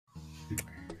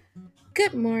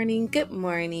Good morning. Good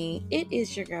morning. It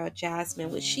is your girl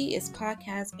Jasmine with She Is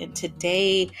Podcast, and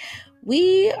today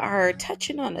we are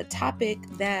touching on a topic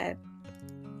that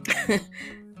I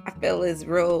feel is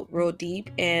real deep.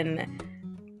 And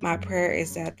my prayer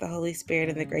is that the Holy Spirit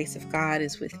and the grace of God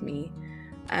is with me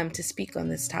to speak on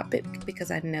this topic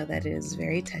because I know that it is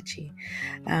very touchy.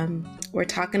 We're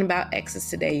talking about exes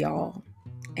today, y'all,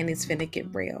 and it's gonna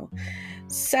get real.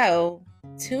 So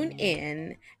tune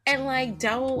in and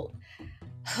don't.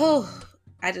 Oh,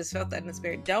 I just felt that in the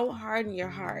spirit. Don't harden your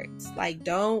hearts.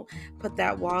 Don't put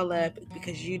that wall up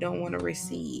because you don't want to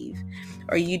receive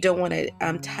or you don't want to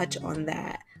touch on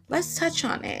that. Let's touch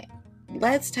on it.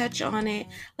 Let's touch on it.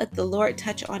 Let the Lord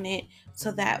touch on it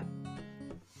so that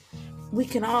we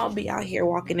can all be out here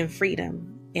walking in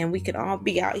freedom and we can all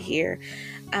be out here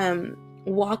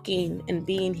walking and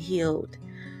being healed.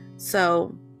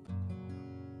 So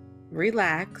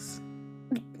relax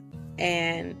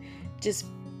and just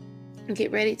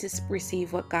get ready to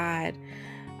receive what God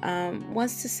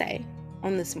wants to say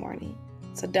on this morning.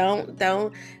 So don't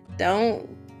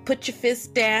put your fists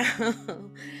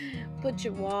down, put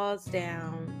your walls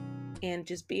down, and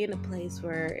just be in a place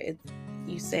where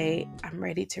you say, "I'm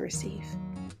ready to receive.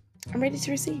 I'm ready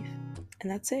to receive," and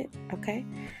that's it. Okay.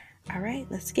 All right.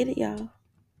 Let's get it, y'all.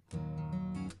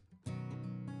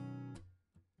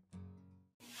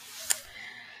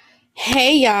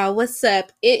 Hey y'all, what's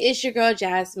up? It is your girl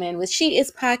Jasmine with She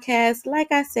Is Podcast.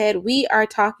 Like I said, we are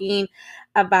talking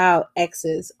about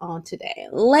exes on today.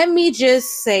 Let me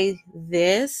just say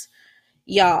this,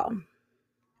 y'all.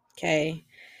 Okay.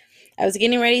 I was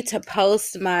getting ready to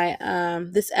post my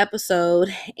this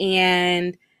episode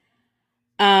and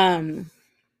this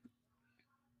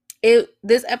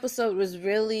episode was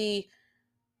really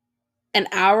an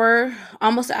hour,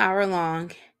 almost an hour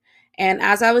long. And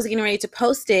as I was getting ready to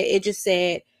post it, it just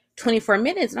said 24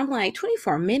 minutes. And I'm like,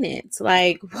 24 minutes?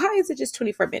 Like, why is it just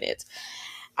 24 minutes?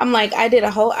 I'm like, I did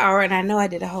a whole hour and I know I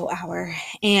did a whole hour.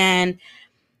 And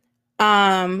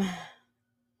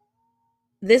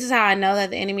this is how I know that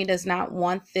the enemy does not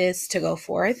want this to go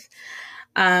forth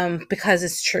because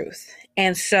it's truth.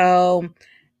 And so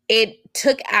it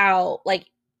took out the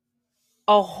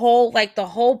whole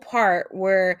part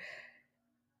where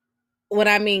what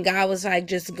I mean, God was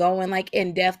just going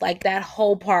in depth, that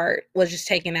whole part was just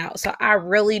taken out. So I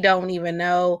really don't even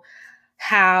know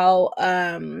how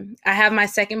I have my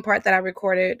second part that I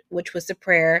recorded, which was the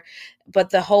prayer, but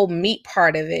the whole meat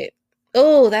part of it,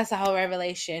 oh, that's a whole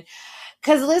revelation.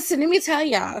 Because listen, let me tell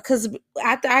y'all, because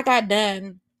after I got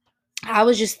done, I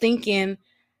was just thinking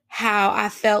how I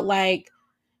felt like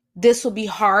this will be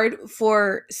hard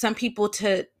for some people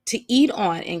to eat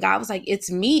on, and God was like,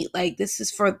 it's meat, this is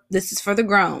for the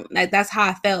grown. That's how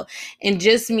I felt. And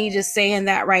just me just saying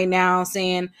that right now,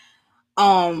 saying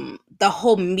the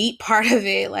whole meat part of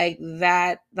it,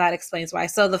 that explains why.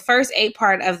 So the first 8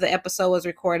 part of the episode was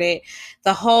recorded.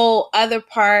 The whole other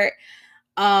part,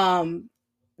 the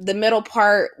middle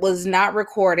part was not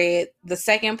recorded. The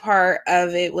second part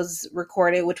of it was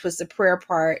recorded, which was the prayer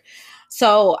part.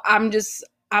 So I'm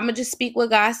gonna just speak what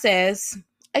God says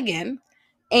again.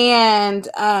 And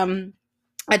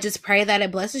I just pray that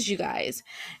it blesses you guys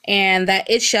and that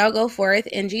it shall go forth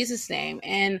in Jesus' name.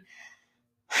 And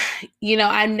it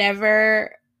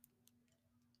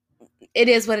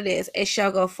is what it is. It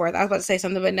shall go forth. I was about to say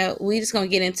something, but no, we just gonna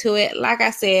get into it. Like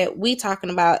I said, we talking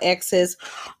about exes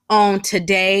on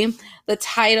today. The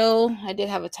title, I did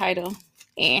have a title.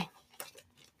 The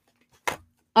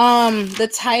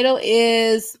title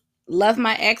is Love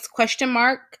My Ex ?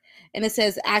 And it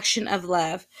says Action of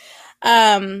Love.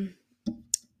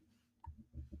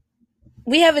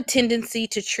 We have a tendency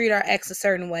to treat our ex a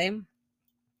certain way.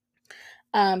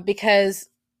 Because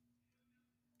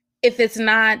if it's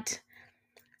not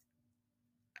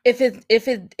if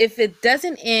it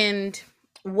doesn't end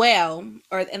well,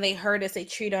 and they hurt us, they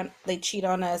cheat on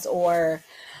us, or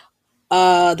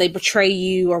they betray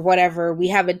you or whatever, we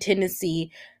have a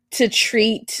tendency to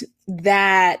treat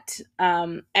that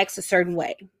ex a certain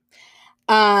way.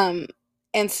 And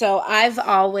so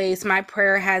my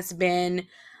prayer has been,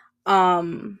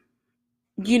 God,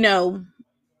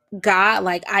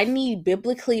 I need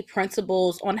biblically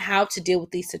principles on how to deal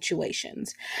with these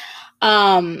situations.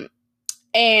 And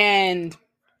in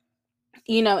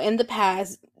the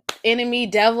past, enemy,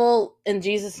 devil, in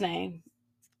Jesus' name,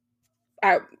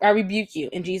 I rebuke you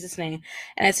in Jesus' name,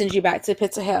 and I send you back to the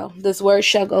pits of hell. This word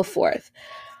shall go forth.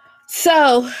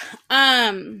 So,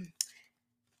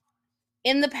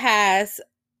 in the past,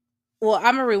 well,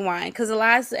 I'm gonna rewind because the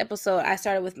last episode I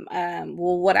started with,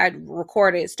 what I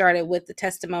recorded started with the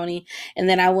testimony, and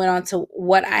then I went on to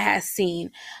what I had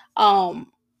seen.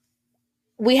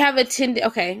 We have a tendency,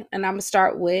 okay, and I'm gonna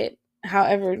start with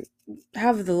however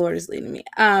the Lord is leading me.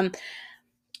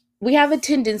 We have a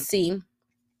tendency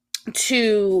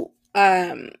to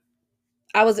I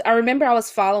remember I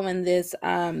was following this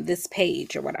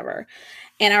page or whatever,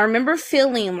 and I remember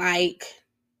feeling like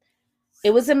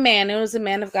it was a man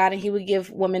of God, and he would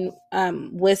give women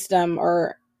wisdom,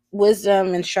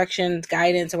 instructions,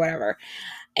 guidance, or whatever.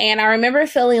 And I remember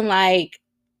feeling like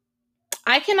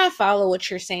I cannot follow what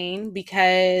you're saying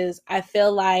because I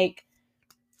feel like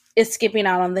it's skipping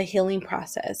out on the healing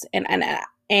process.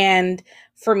 And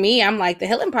for me, I'm like, the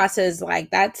healing process, like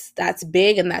that's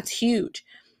big and that's huge.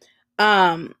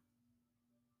 Um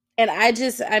and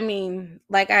I mean,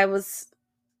 like, I was,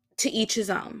 to each his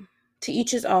own,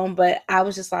 but I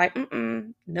was just like,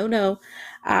 no,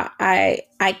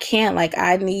 I can't. Like,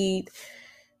 I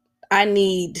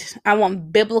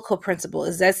want biblical principle.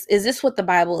 Is this what the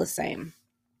Bible is saying?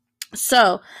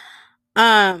 So,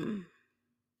 um,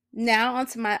 now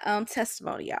onto my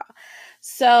testimony, y'all.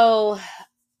 So,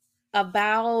 I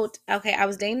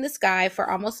was dating this guy for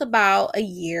almost about a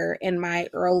year in my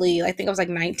early, I think I was like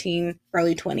 19,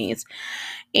 early 20s.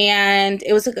 And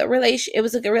it was a good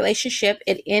relationship.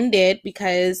 It ended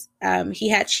because he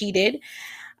had cheated.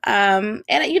 And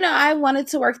I wanted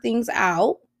to work things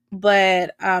out,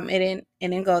 but it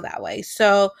didn't go that way.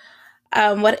 So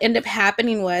what ended up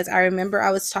happening was, I remember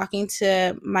I was talking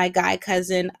to my guy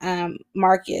cousin,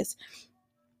 Marcus,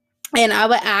 and I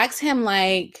would ask him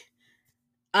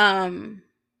um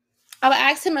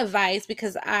advice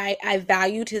because I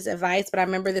valued his advice. But I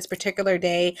remember this particular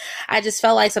day, I just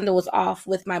felt like something was off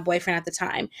with my boyfriend at the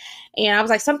time. And I was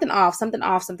like, something off, something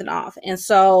off, something off. And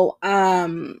so,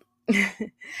 and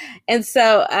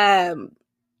so, I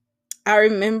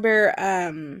remember,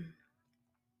 sorry,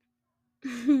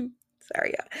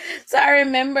 y'all. So I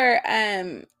remember,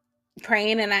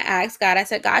 praying, and I asked God, I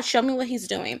said, God, show me what he's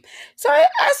doing. So I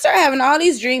started having all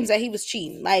these dreams that he was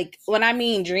cheating. Like, when I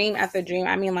mean dream after dream,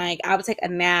 I mean, like, I would take a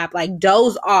nap, like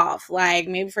doze off, like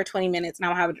maybe for 20 minutes, and I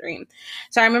would have a dream.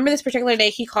 So I remember this particular day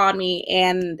he called me,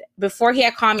 and before he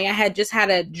had called me, I had just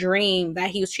had a dream that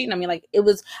he was cheating on me. Like,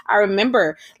 I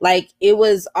remember, like, it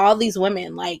was all these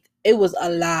women, like, it was a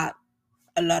lot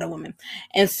of women.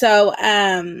 And so,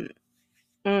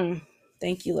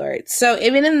 thank you, Lord. So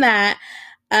even in that,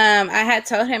 I had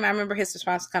told him, I remember his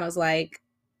response kind of was like,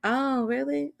 oh,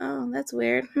 really? Oh, that's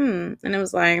weird. And it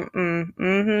was like,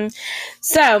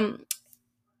 So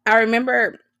I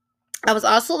remember I was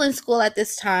also in school at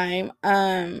this time,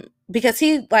 because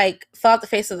he, like, fell off the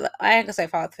face of the, I ain't gonna say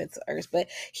fall off the face of the earth, but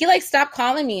he, like, stopped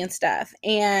calling me and stuff.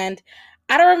 And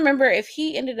I don't remember if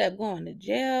he ended up going to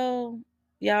jail.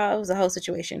 Y'all, it was a whole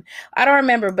situation. I don't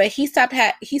remember, but he stopped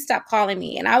calling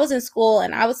me, and I was in school,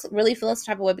 and I was really feeling some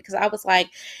type of way because I was like,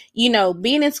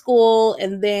 being in school,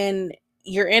 and then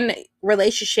you're in a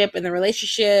relationship, and the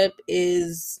relationship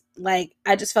is like,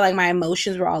 I just felt like my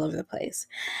emotions were all over the place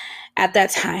at that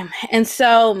time. And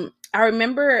so I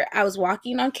remember I was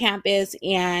walking on campus,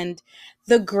 and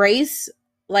the grace,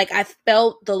 like, I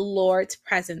felt the Lord's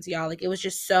presence, y'all. Like, it was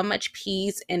just so much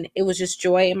peace, and it was just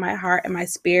joy in my heart and my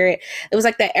spirit. It was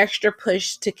like that extra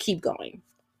push to keep going.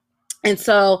 And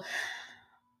so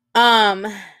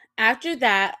after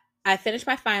that, I finished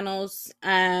my finals.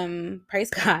 Praise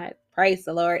God, praise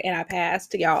the Lord, and I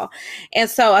passed, y'all. And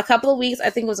so I think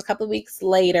it was a couple of weeks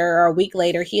later, or a week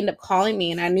later, he ended up calling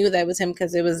me, and I knew that was him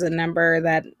because it was a number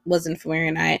that wasn't familiar.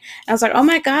 And I was like, oh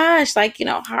my gosh, like,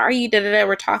 how are you?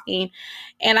 We're talking,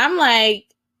 and I'm like,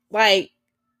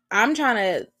 I'm trying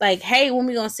to, like, hey, when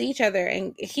we gonna see each other?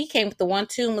 And he came with the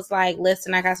 1-2 and was like,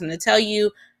 listen, I got something to tell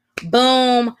you.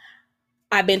 Boom.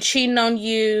 I've been cheating on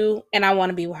you, and I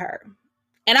want to be with her.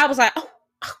 And I was like, oh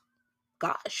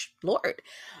gosh, Lord.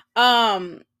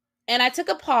 And I took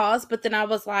a pause, but then I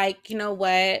was like, you know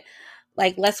what?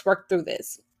 Like, let's work through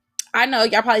this. I know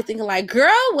y'all probably thinking like,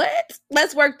 girl, what?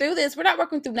 Let's work through this. We're not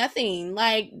working through nothing.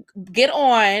 Like, get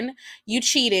on. You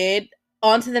cheated.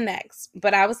 On to the next.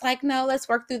 But I was like, no, let's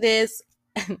work through this.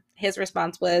 His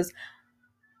response was,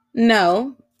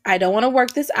 no, I don't want to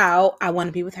work this out. I want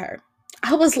to be with her.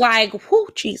 I was like, whoo,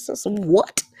 Jesus,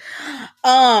 what?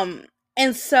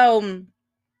 And so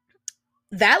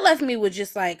that left me with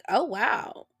just like, oh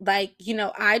wow. Like,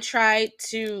 I tried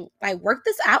to, like, work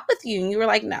this out with you, and you were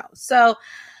like, no. So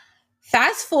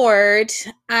fast forward,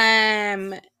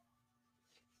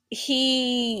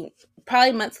 he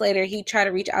probably months later, he tried to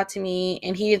reach out to me,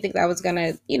 and he didn't think that I was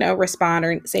gonna, respond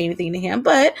or say anything to him.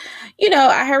 But,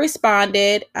 I had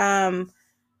responded.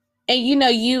 And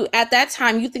you at that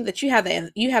time you think that you have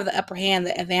the upper hand,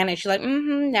 the advantage. You're like,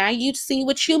 now you see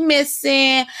what you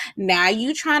missing. Now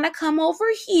you trying to come over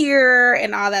here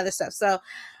and all that other stuff. So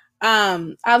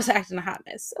I was acting a hot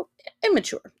mess. So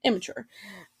immature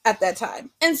at that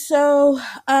time. And so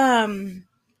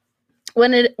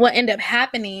what ended up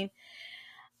happening,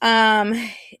 um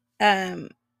um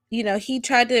he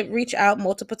tried to reach out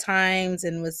multiple times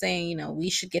and was saying, we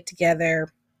should get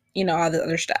together, all the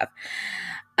other stuff.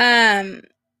 And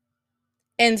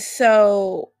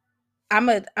so I'm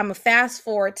a fast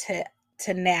forward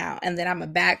to now, and then I'm a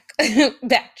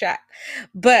backtrack.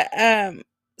 But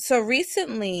so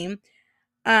recently,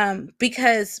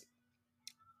 because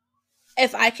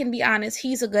if I can be honest,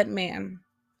 he's a good man.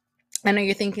 I know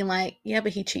you're thinking like, yeah,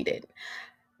 but he cheated.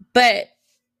 But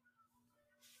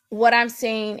what I'm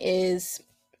saying is,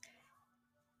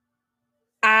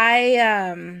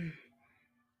 I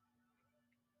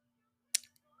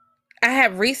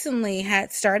have recently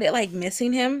had started like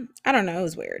missing him. I don't know, it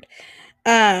was weird.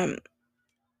 Um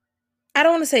I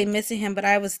don't want to say missing him, but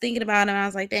I was thinking about him. I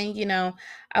was like, dang,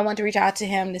 I want to reach out to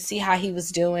him to see how he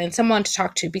was doing, someone to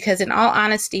talk to, because in all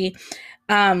honesty,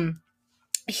 um,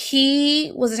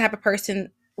 he was the type of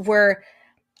person where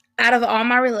out of all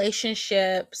my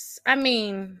relationships, I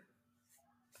mean,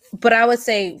 but I would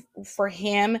say for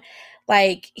him,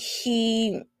 like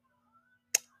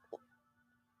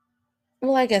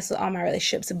well, I guess all my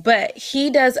relationships, but he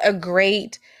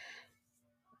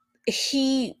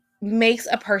makes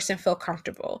a person feel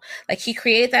comfortable. Like, he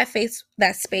created that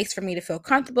space for me to feel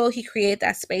comfortable. He created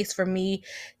that space for me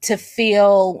to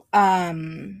feel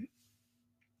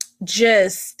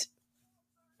just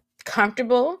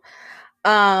comfortable,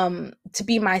 to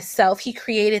be myself. He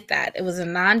created that. It was a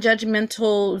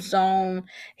non-judgmental zone.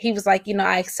 He was like,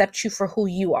 I accept you for who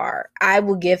you are. I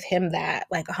will give him that,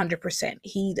 like, 100%.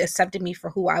 He accepted me for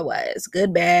who I was,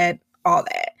 good, bad, all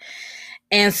that.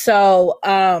 And so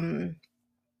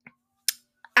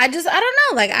I don't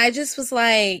know, like, I just was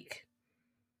like,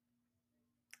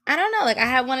 I don't know, like, I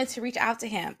had wanted to reach out to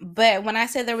him, but when I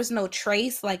said there was no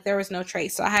trace, like, there was no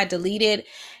trace. So I had deleted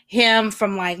him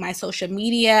from, like, my social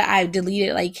media. I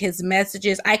deleted, like, his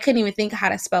messages. I couldn't even think of how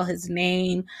to spell his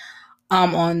name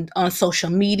on social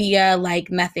media,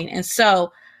 like, nothing. And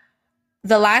so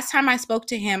the last time I spoke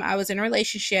to him, I was in a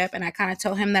relationship, and I kind of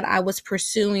told him that I was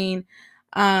pursuing,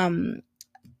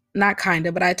 not kind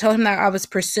of, but I told him that I was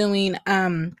pursuing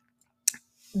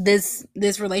this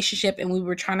relationship, and we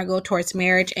were trying to go towards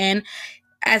marriage. And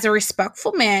as a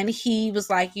respectful man, he was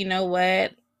like, you know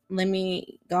what, let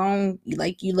me go on,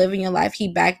 like, you living your life. He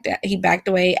backed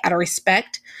away out of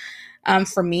respect,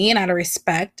 for me, and out of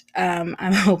respect, I'm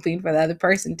hoping for the other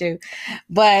person too,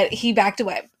 but he backed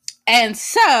away. And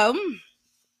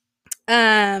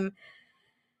um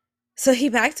so he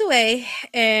backed away,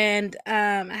 and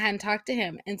I hadn't talked to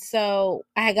him. And so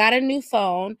I got a new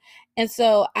phone, and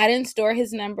so I didn't store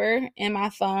his number in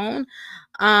my phone.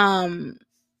 Um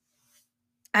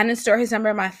I didn't store his number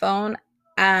in my phone.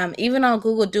 Even on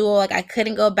Google Duo, like, I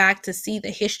couldn't go back to see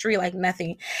the history, like,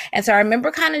 nothing. And so I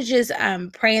remember kind of just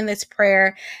praying this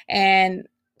prayer, and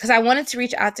because I wanted to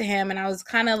reach out to him, and I was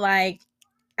kind of like,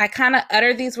 I kind of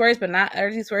uttered these words, but not utter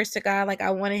these words to God. Like,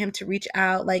 I wanted him to reach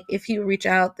out. Like, if he reach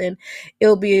out, then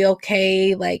it'll be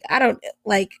okay. Like, I don't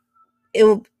like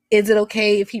it. Is it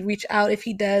okay if he reach out? If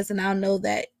he does, and I'll know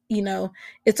that,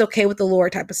 it's okay with the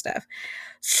Lord, type of stuff.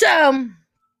 So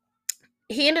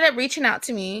he ended up reaching out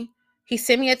to me. He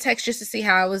sent me a text just to see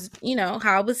how I was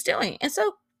doing. And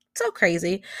so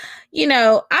crazy.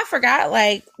 I forgot,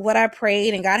 like, what I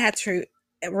prayed, and God had to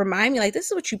remind me, like, this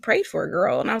is what you prayed for,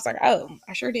 girl. And I was like, oh,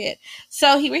 I sure did.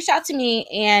 So he reached out to me,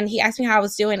 and he asked me how I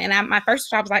was doing. And my first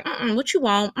thought was like, what you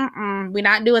want? We're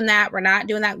not doing that. We're not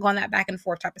doing that, going that back and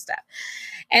forth type of stuff.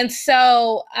 And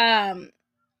so, and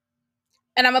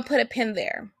I'm going to put a pin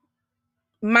there.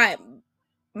 My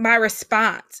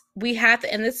response, we have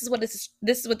to, and this is what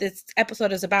this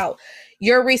episode is about,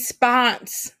 your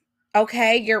response.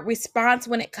 Okay, your response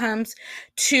when it comes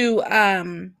to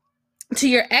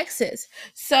your exes.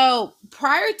 So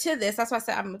prior to this, that's why I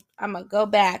said I'm gonna go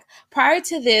back. Prior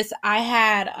to this, I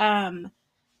had I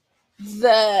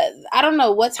don't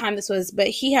know what time this was, but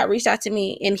he had reached out to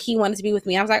me, and he wanted to be with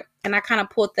me. I was like, and I kind of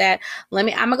pulled that, I'm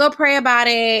gonna go pray about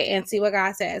it and see what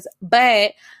God says.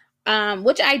 But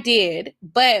which I did,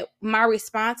 but my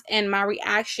response and my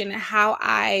reaction, how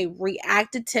I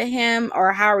reacted to him,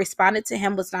 or how I responded to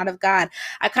him, was not of God.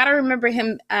 I kind of remember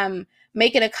him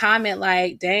making a comment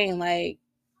like, dang, like,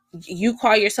 you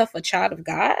call yourself a child of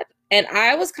God? And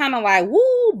I was kind of like,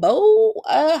 woo, bo,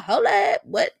 hold up,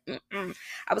 what?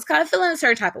 I was kind of feeling a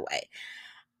certain type of way.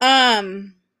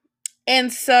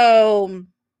 And so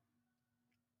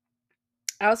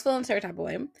I was feeling a certain type of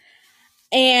way.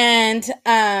 And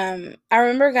I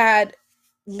remember God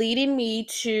leading me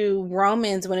to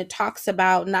Romans when it talks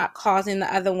about not causing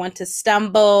the other one to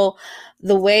stumble,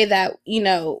 the way that,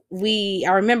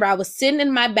 I remember I was sitting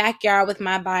in my backyard with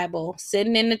my Bible,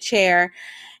 sitting in a chair,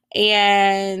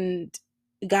 and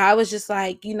God was just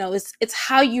like, it's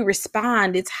how you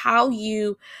respond, it's how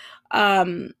you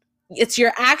it's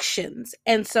your actions.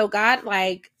 And so God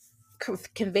like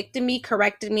convicted me,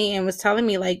 corrected me, and was telling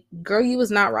me like, girl, you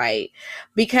was not right.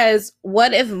 Because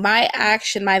what if my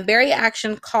very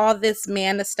action caused this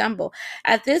man to stumble?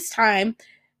 At this time,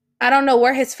 I don't know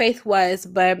where his faith was,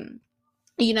 but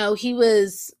he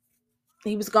was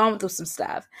going through some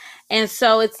stuff. And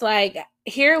so it's like,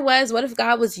 here it was, what if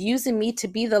God was using me to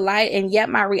be the light, and yet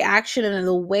my reaction and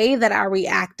the way that I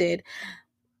reacted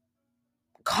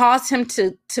caused him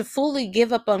to fully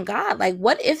give up on God? Like,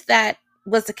 what if that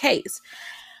was the case?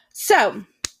 So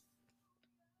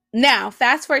now,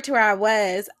 fast forward to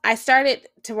where I started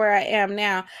to where I am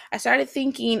now. I started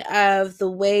thinking of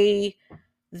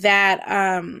that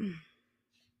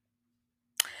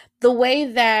the way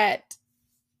that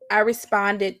I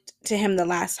responded to him the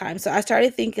last time. So I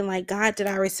started thinking like, God, did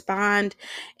I respond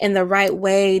in the right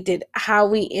way? Did how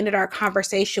we ended our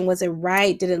conversation, was it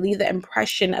right? Did it leave the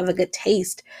impression of a good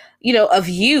taste, of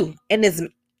you in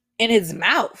his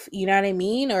mouth? You know what I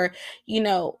mean? Or,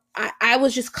 I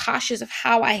was just cautious of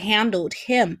how I handled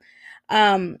him.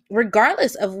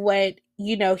 Regardless of what,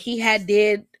 he had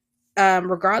did,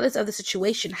 regardless of the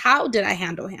situation, how did I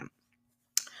handle him?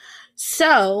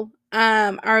 So,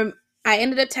 I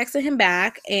ended up texting him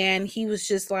back, and he was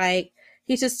just like,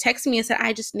 he just texted me and said,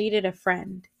 I just needed a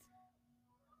friend.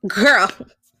 Girl,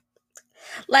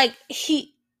 like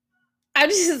I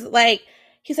just like,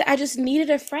 he said, I just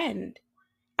needed a friend.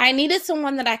 I needed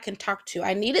someone that I can talk to.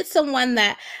 I needed someone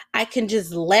that I can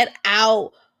just let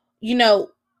out, you know,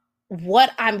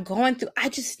 what I'm going through. I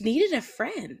just needed a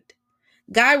friend.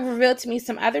 God revealed to me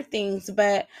some other things,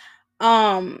 but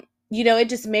it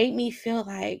just made me feel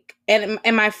like, and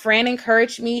my friend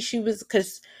encouraged me. She was,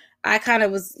 because I kind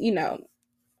of was,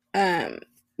 um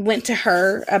went to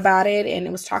her about it and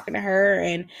was talking to her,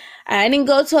 and I didn't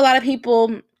go to a lot of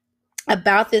people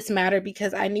about this matter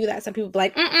because I knew that some people would be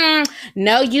like,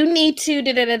 no, you need to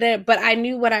da, da, da, da. But I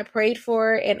knew what I prayed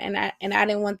for, and I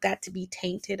didn't want that to be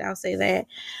tainted. I'll say that.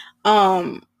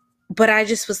 But I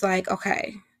just was like,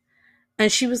 okay.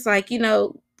 And she was like,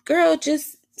 girl,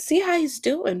 just see how he's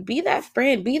doing. Be that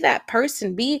friend, be that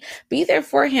person, be there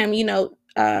for him,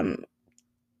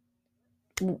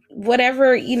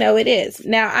 whatever, it is.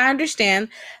 Now I understand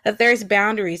that there's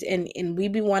boundaries, and we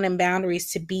be wanting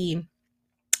boundaries to be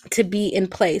in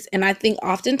place. And I think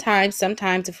oftentimes,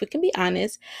 sometimes, if we can be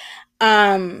honest,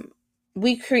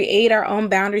 we create our own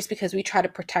boundaries because we try to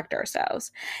protect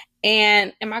ourselves.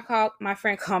 And my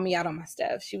friend called me out on my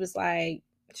stuff. She was like,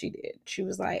 she did. She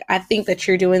was like, I think that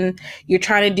you're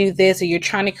trying to do this, or you're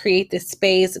trying to create this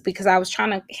space, because I was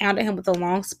trying to handle him with a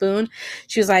long spoon.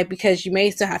 She was like, because you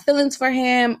may still have feelings for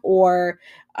him, or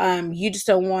you just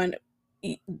don't want,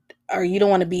 or you don't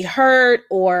want to be hurt,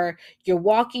 or you're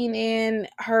walking in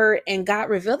hurt. And God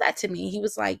revealed that to me. He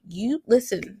was like, you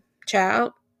listen,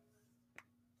 child,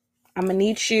 I'm gonna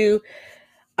need you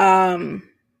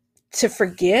to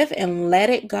forgive and let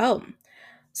it go.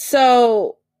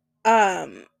 So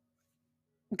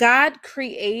God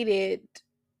created,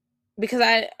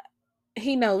 because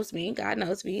he knows me, God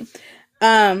knows me.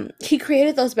 He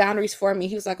created those boundaries for me.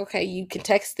 He was like, okay, you can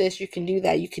text this, you can do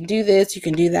that, you can do this, you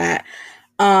can do that.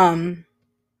 Um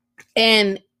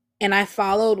and and I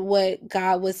followed what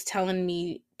God was telling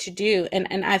me to do, and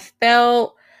I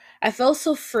felt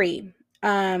so free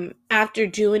after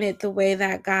doing it the way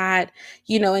that God,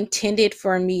 intended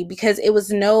for me, because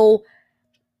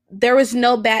there was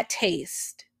no bad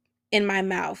taste in my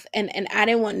mouth, and I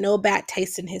didn't want no bad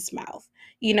taste in his mouth.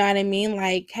 You know what I mean?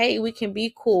 Like, hey, we can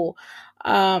be cool.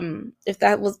 If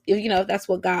that's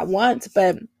what God wants,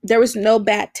 but there was no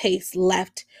bad taste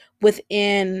left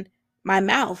within my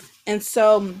mouth. And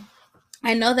so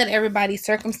I know that everybody's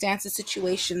circumstances,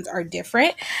 situations are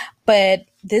different, but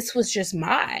this was just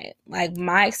my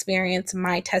experience,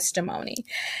 my testimony.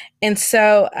 And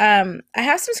so I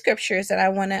have some scriptures that I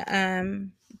want to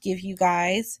give you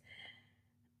guys.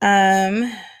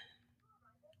 And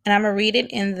I'm going to read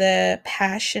it in the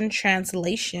Passion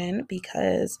Translation,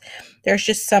 because there's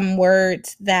just some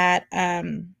words that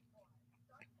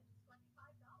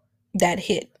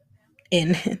hit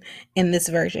in in this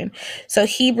version. So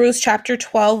Hebrews chapter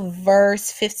 12 verse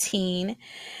 15,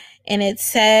 And it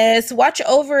says, watch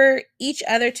over each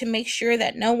other to make sure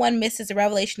that no one misses the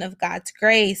revelation of God's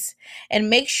grace, and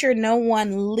make sure no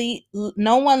one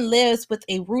lives with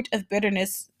a root of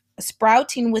bitterness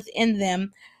sprouting within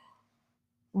them,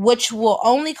 which will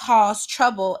only cause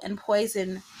trouble and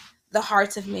poison the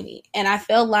hearts of many. And I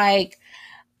feel like,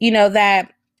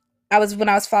 that when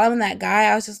I was following that guy,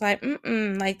 I was just like,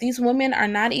 like these women are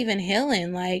not even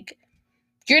healing. Like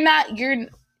you're not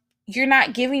you're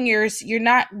not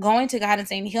going to God and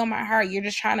saying, heal my heart. You're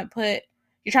just trying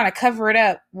to cover it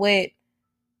up with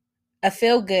a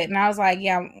feel good. And I was like,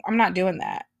 yeah, I'm not doing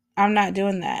that. I'm not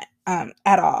doing that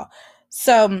at all.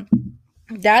 So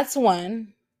that's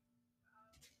one,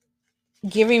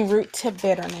 giving root to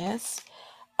bitterness.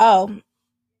 Oh,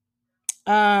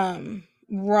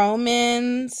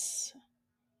 Romans.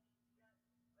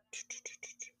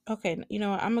 Okay, you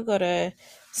know what? I'm gonna go to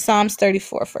Psalms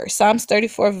 34 first. Psalms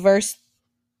 34 verse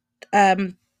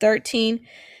 13.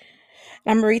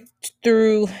 I'm gonna read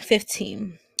through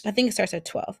 15. I think it starts at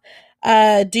 12.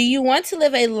 Do you want to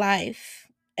live a life?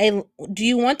 Do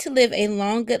you want to live a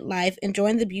long, good life,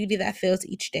 enjoying the beauty that fills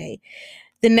each day?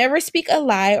 Then never speak a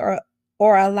lie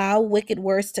or allow wicked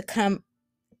words to come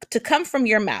from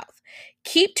your mouth.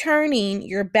 Keep turning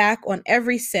your back on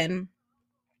every sin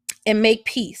and make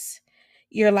peace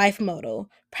your life motto.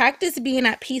 Practice being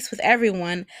at peace with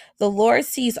everyone. The Lord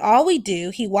sees all we do.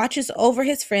 He watches over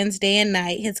his friends day and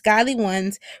night. His godly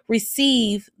ones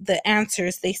receive the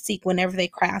answers they seek whenever they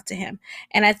cry out to him.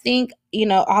 And I think,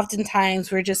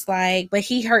 oftentimes we're just like, but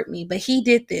he hurt me, but he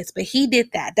did this, but he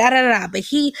did that, da da da, but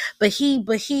he.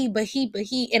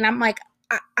 And I'm like,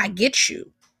 I get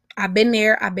you. I've been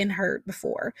there. I've been hurt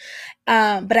before.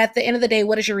 But at the end of the day,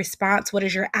 what is your response? What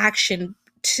is your action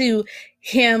to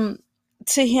him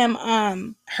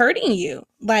hurting you?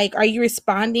 Like, are you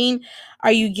responding?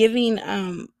 Are you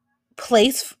giving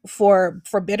place for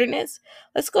bitterness?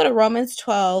 Let's go to Romans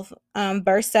 12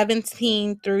 verse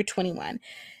 17 through 21.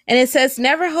 And it says,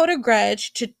 never hold a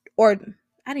grudge to, or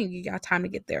I didn't give y'all time to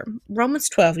get there. Romans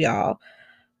 12, y'all,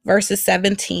 verses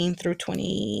 17 through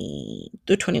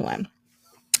 21.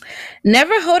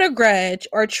 Never hold a grudge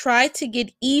or try to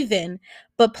get even,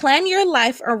 but plan your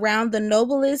life around the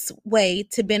noblest way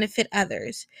to benefit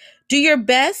others. Do your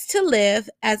best to live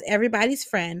as everybody's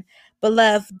friend.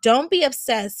 Beloved, don't be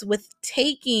obsessed with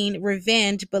taking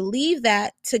revenge, but leave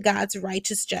that to God's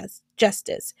righteous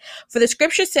justice. For the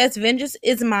scripture says, vengeance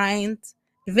is mine,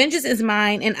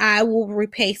 and I will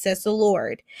repay, says the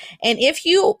Lord. And if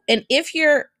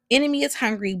your enemy is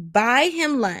hungry, buy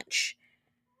him lunch.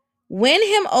 Win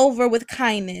him over with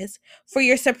kindness, for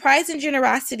your surprising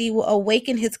generosity will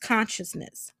awaken his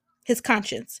conscience,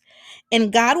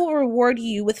 and God will reward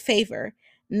you with favor.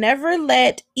 Never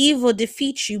let evil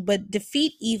defeat you, but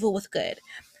defeat evil with good.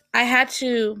 I had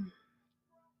to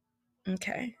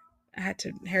hurry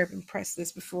up and press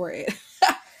this before it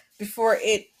before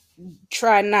it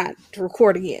tried not to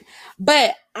record again.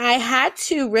 But I had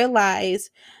to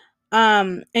realize,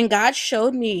 and God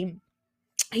showed me,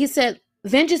 he said,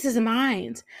 vengeance is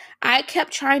mine. I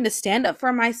kept trying to stand up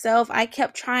for myself. I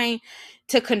kept trying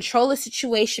to control the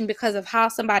situation because of how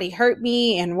somebody hurt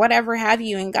me and whatever have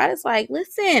you. And God is like,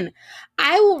 listen,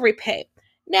 I will repay.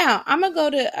 Now I'm gonna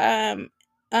go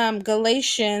to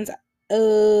Galatians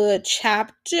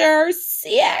chapter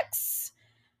 6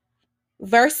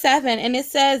 verse 7, and it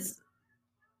says,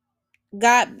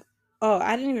 God, oh,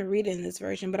 I didn't even read it in this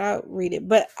version, but I'll read it.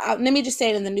 But let me just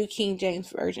say it in the New King James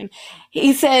Version.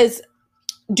 He says,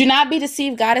 do not be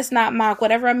deceived. God is not mocked.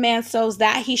 Whatever a man sows,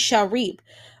 that he shall reap.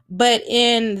 But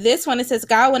in this one, it says,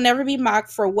 God will never be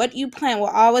mocked, for what you plant will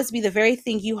always be the very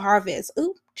thing you harvest.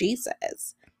 Ooh,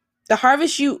 Jesus. Let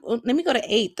me go to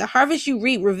 8. The harvest you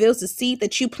reap reveals the seed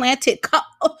that you planted.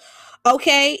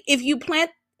 Okay? If you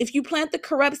plant the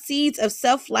corrupt seeds of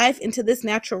self-life into this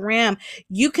natural realm,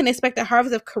 you can expect a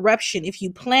harvest of corruption. If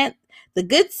you plant the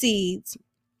good seeds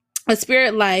of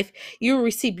spirit life, you will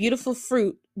receive beautiful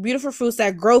fruits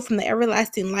that grow from the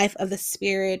everlasting life of the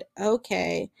Spirit.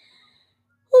 Okay.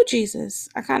 Oh, Jesus.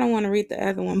 I kind of want to read the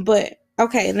other one, but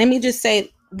okay, let me just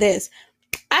say this.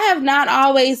 I have not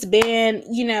always been,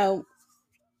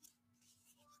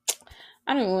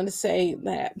 I don't want to say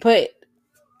that, but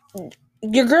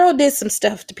your girl did some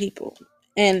stuff to people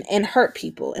and hurt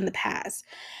people in the past.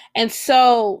 And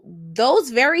so those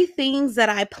very things that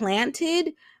I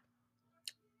planted,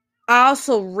 I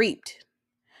also reaped.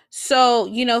 So,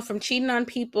 from cheating on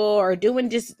people or doing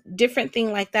just different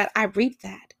thing like that, I reaped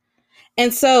that.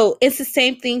 And so it's the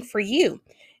same thing for you.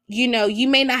 You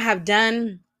may not have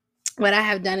done what I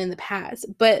have done in the past,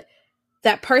 but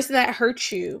that person that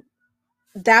hurt you,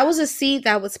 that was a seed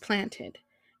that was planted.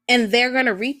 and they're going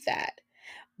to reap that.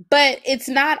 But it's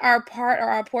not our part or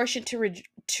our portion to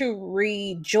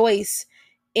rejoice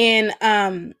in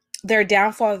their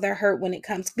downfall or their hurt when it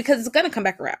comes, because it's going to come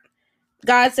back around.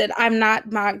 God said, I'm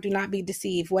not mocked, do not be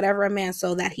deceived. Whatever a man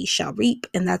sow, that he shall reap.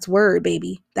 And that's word,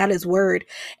 baby. That is word.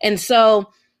 And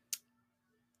so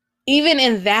even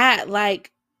in that,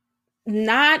 like,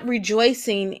 not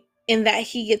rejoicing in that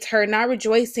he gets hurt, not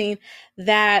rejoicing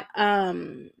that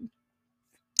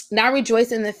not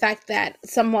rejoicing in the fact that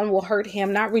someone will hurt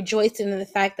him, not rejoicing in the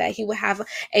fact that he will have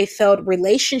a failed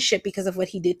relationship because of what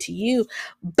he did to you.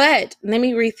 But let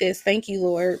me read this. Thank you,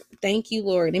 Lord. Thank you,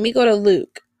 Lord. Let me go to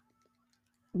Luke.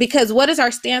 Because what is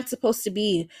our stance supposed to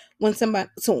be when someone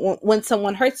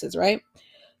hurts us, right?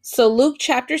 So Luke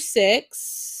chapter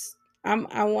 6. I'm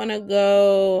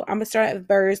gonna start at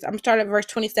verse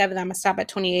 27. I'm gonna stop at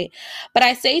 28. But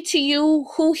I say to you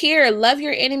who hear, love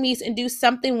your enemies and do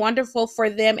something wonderful for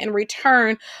them in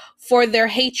return for their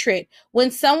hatred.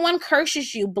 When someone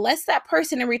curses you, bless that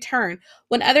person in return.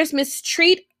 When others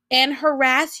mistreat and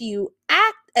harass you,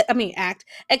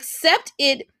 accept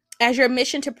it as your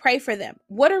mission to pray for them.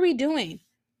 What are we doing?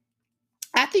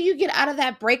 After you get out of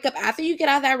that breakup, after you get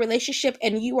out of that relationship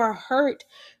and you are hurt,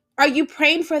 are you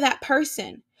praying for that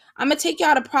person? I'm going to take you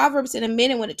out of Proverbs in a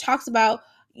minute when it talks about,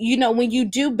 when you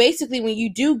do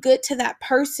good to that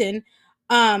person,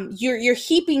 you're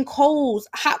heaping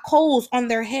hot coals on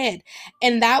their head.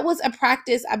 And that was a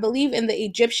practice, I believe, in the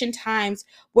Egyptian times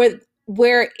where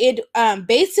it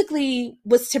basically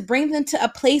was to bring them to a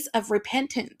place of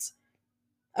repentance.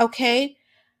 Okay?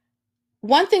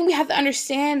 One thing we have to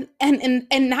understand and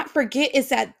not forget is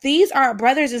that these are our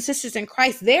brothers and sisters in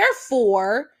Christ.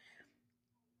 Therefore,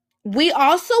 we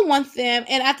also want them,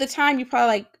 and at the time you're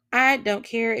probably like, I don't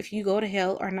care if you go to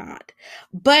hell or not.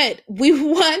 But we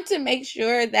want to make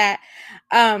sure that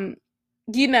that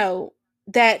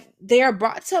they are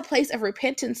brought to a place of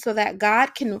repentance so that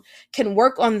God can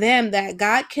work on them, that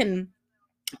God can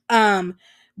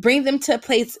bring them to a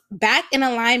place back in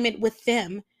alignment with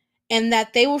them, and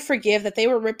that they will forgive, that they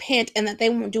will repent, and that they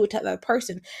won't do it to the other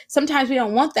person. Sometimes we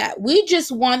don't want that. We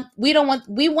want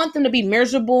them to be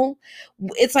miserable.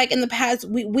 It's like in the past,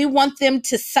 we want them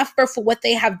to suffer for what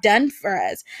they have done for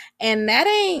us. And that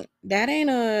ain't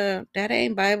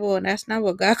Bible, and that's not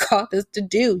what God called us to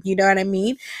do. You know what I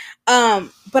mean?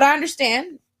 But I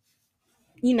understand,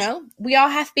 we all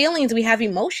have feelings, we have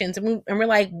emotions, and we're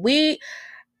like,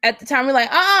 at the time we're like,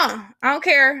 I don't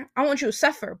care. I want you to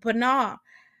suffer. But no.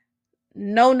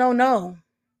 What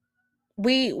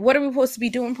are we supposed to be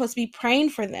doing? We're supposed to be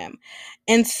praying for them.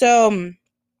 And so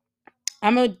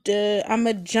I'm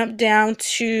gonna jump down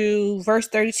to verse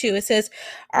 32. It says,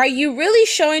 are you really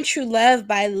showing true love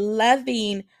by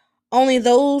loving only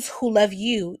those who love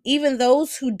you? Even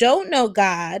those who don't know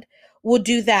God will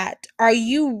do that. Are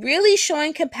you really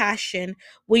showing compassion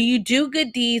when you do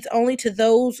good deeds only to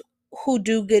those who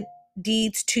do good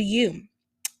deeds to you?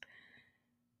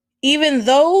 Even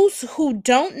those who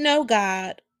don't know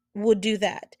God will do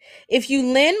that. If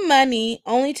you lend money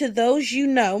only to those you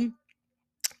know,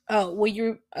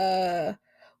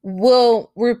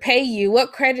 will repay you.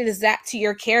 What credit is that to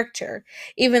your character?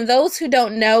 Even those who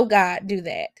don't know God do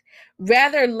that.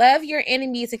 Rather, love your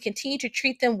enemies and continue to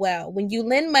treat them well. When you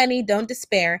lend money, don't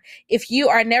despair. If you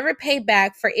are never paid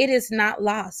back, for it is not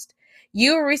lost.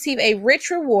 You will receive a rich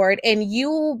reward, and you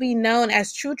will be known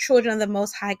as true children of the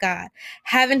Most High God,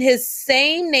 having His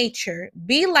same nature.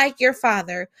 Be like your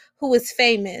Father, who is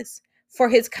famous for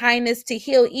His kindness to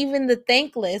heal even the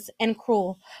thankless and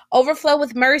cruel. Overflow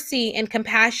with mercy and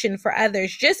compassion for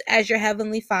others, just as your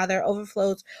Heavenly Father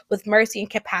overflows with mercy and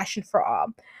compassion for all.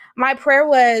 My prayer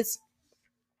was,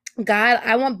 God,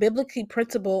 I want biblical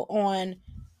principle on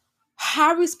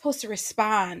how are we supposed to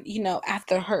respond,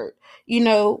 after hurt,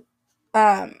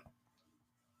 how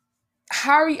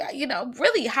are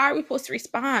really, how are we supposed to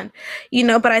respond?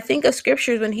 But I think of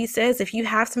scriptures when he says, if you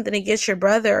have something against your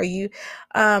brother, or you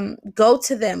go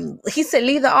to them, he said,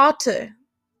 leave the altar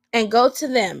and go to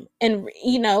them, and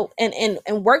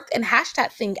and work and hash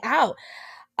that thing out.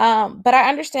 But I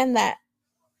understand that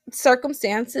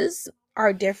circumstances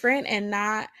are different, and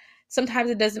not sometimes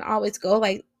it doesn't always go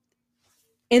like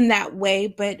in that way,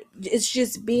 but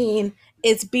it's being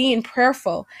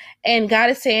prayerful. And God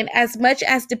is saying, as much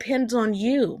as depends on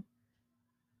you.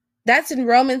 That's in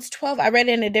Romans 12. I read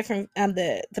it in a different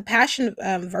the Passion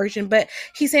version, but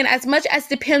he's saying, as much as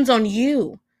depends on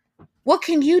you. What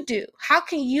can you do? How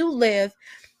can you live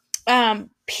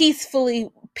peaceably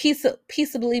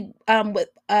with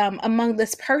among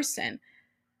this person?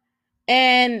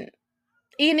 And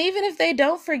even if they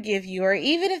don't forgive you, or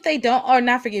even if they don't, or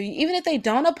not forgive you, even if they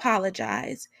don't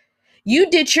apologize, You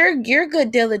did your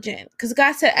good diligence, because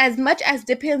God said, as much as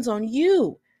depends on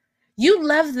you, you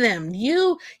love them,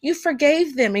 you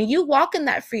forgave them, and you walk in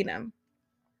that freedom.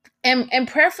 And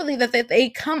prayerfully that they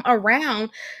come around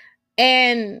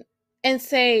and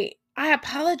say, I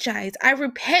apologize, I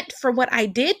repent for what I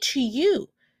did to you.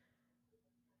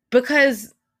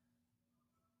 Because,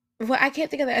 well, I can't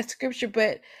think of that scripture,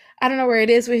 but I don't know where it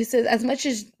is, where he says, as much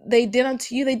as they did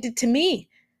unto you, they did to me.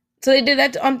 So they did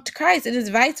that to Christ. It is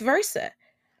vice versa.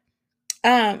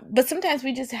 But sometimes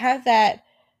we just have that,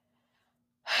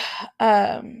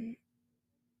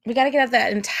 we got to get out of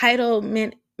that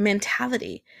entitlement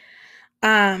mentality,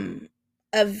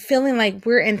 of feeling like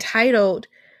we're entitled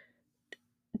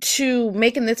to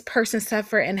making this person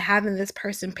suffer and having this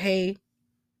person pay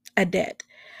a debt.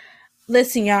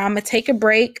 Listen, y'all, I'm going to take a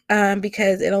break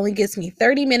because it only gives me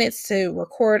 30 minutes to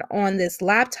record on this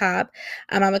laptop.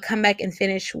 I'm going to come back and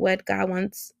finish what God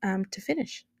wants to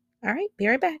finish. All right, be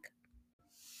right back.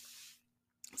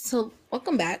 So,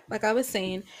 welcome back. Like I was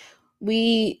saying,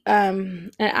 we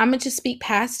and I'm gonna just speak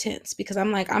past tense, because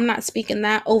I'm not speaking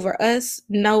that over us.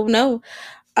 No.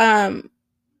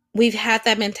 We've had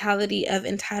that mentality of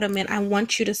entitlement. I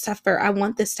want you to suffer. I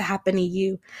want this to happen to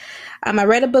you. I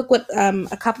read a book with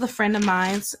a couple of friends of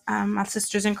mine, my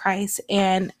sisters in Christ,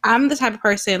 and I'm the type of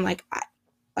person like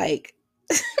okay,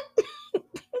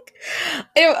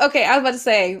 I was about to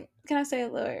say, can I say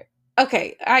it, Lord?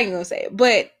 Okay, I ain't gonna say it.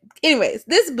 But anyways,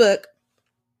 this book,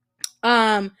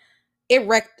 I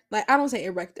don't say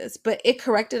it wrecked us, but it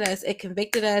corrected us, it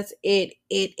convicted us,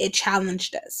 it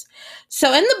challenged us.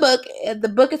 So in the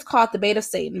book is called The Bait of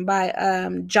Satan by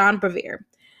John Bevere.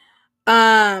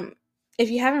 If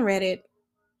you haven't read it,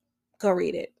 go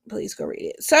read it. Please go read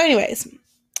it. So anyways,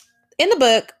 in the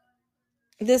book,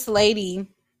 this lady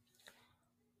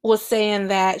was saying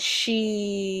that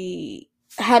she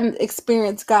hadn't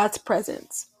experienced God's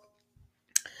presence.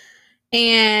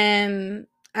 And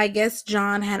I guess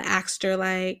John had asked her,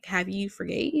 like, have you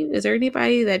forgave? Is there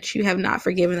anybody that you have not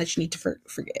forgiven that you need to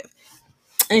forgive?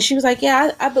 And she was like,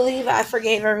 yeah, I believe I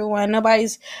forgave everyone. I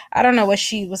don't know what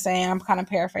she was saying. I'm kind of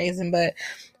paraphrasing, but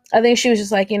I think she was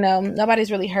just like,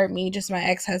 nobody's really hurt me, just my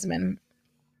ex-husband.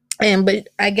 But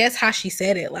I guess how she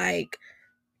said it, like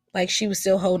she was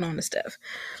still holding on to stuff.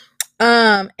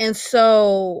 And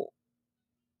so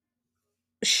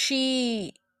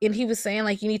he was saying,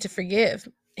 like, you need to forgive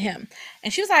him.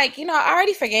 And she was like, I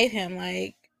already forgave him.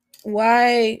 Like,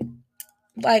 why?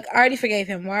 Like, I already forgave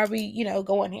him. Why are we,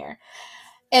 going here?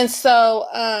 And so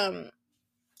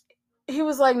he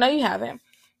was like, no, you haven't.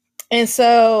 And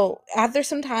so after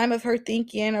some time of her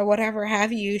thinking or whatever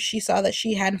have you, she saw that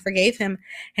she hadn't forgave him,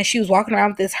 and she was walking around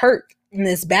with this hurt and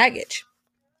this baggage.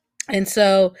 And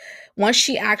so once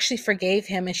she actually forgave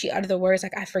him and she uttered the words,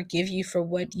 like, I forgive you for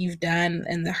what you've done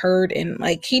and the hurt, and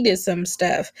like he did some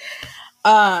stuff,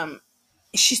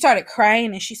 she started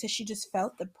crying, and she said she just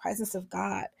felt the presence of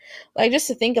God. Like, just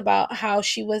to think about how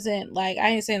she wasn't, like, I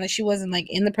ain't saying that she wasn't like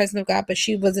in the presence of God, but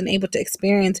she wasn't able to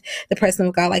experience the presence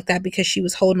of God like that because she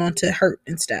was holding on to hurt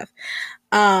and stuff.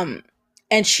 And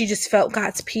she just felt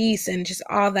God's peace and just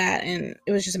all that, and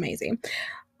it was just amazing.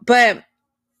 But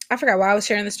I forgot why I was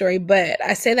sharing the story, but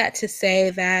I say that to say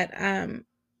that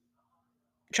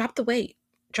drop the weight,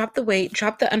 drop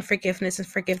the unforgiveness, and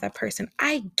forgive that person.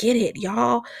 I get it,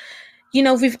 y'all.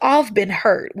 We've all been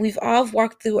hurt. We've all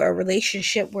walked through a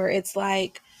relationship where it's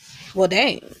like, well,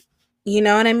 dang, you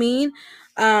know what I mean?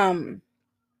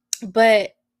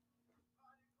 But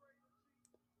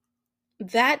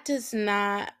that does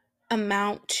not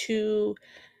amount to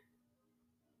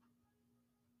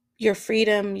your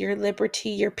freedom, your liberty,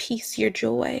 your peace, your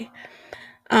joy.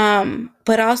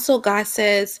 But also God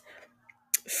says,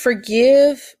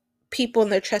 forgive people in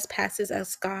their trespasses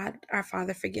as God, our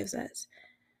Father, forgives us.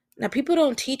 Now, people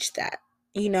don't teach that.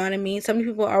 You know what I mean? Some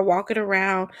people are walking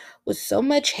around with so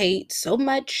much hate, so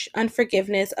much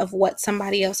unforgiveness of what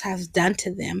somebody else has done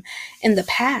to them in the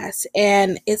past.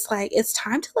 And it's like, it's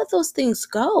time to let those things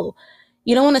go.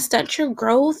 You don't want to stunt your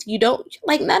growth. You don't,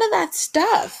 like, none of that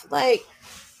stuff. Like,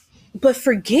 but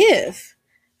forgive.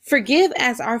 Forgive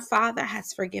as our Father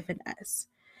has forgiven us.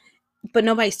 But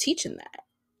nobody's teaching that.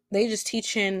 They just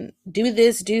teaching, do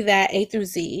this, do that, A through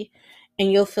Z,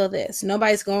 and you'll feel this.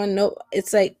 Nobody's going, no,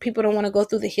 it's like people don't want to go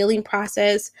through the healing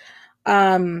process.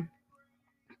 They're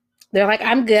like,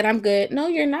 I'm good. No,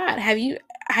 you're not. Have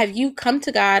you come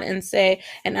to God and say,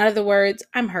 in other words,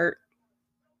 I'm hurt?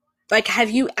 Like, have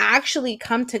you actually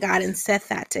come to God and said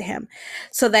that to him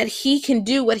so that he can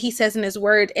do what he says in his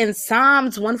word in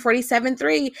Psalms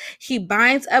 147:3? He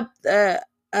binds up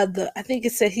I think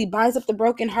it said he binds up the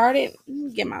brokenhearted. Let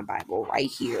me get my Bible right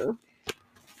here.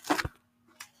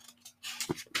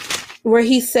 where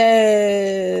he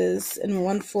says in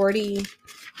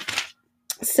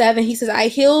 147, he says,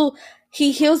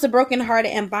 he heals the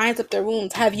brokenhearted and binds up their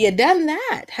wounds. Have you done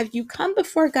that? Have you come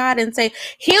before God and say,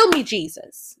 heal me,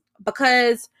 Jesus,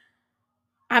 because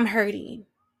I'm hurting?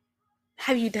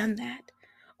 Have you done that?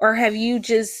 Or have you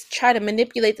just tried to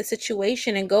manipulate the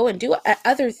situation and go and do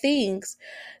other things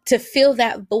to fill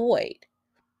that void?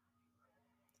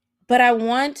 But I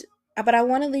want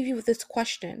to leave you with this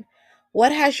question.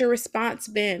 What has your response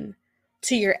been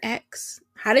to your ex?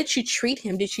 How did you treat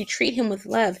him? Did you treat him with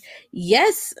love?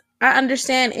 Yes, I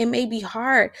understand it may be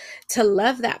hard to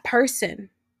love that person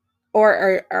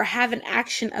or have an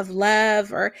action of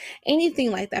love or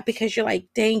anything like that, because you're like,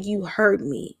 dang, you hurt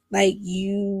me. Like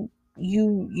you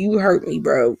hurt me,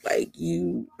 bro. Like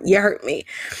you hurt me.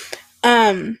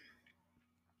 But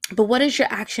what is your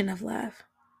action of love?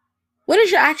 What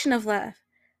is your action of love?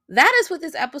 That is what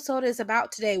this episode is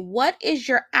about today. What is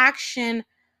your action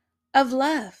of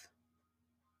love?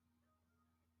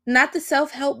 Not the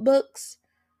self-help books,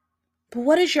 but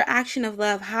what is your action of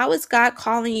love? How is God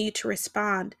calling you to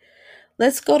respond?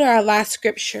 Let's go to our last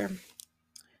scripture.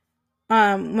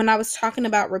 When I was talking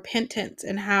about repentance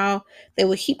and how they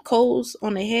would heap coals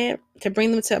on their head to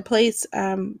bring them to a place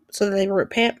so that they would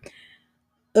repent.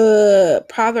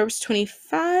 Proverbs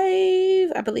 25,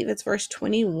 I believe it's verse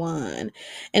 21.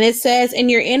 And it says, and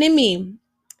your enemy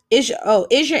is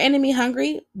your enemy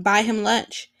hungry? Buy him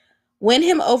lunch. Win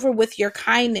him over with your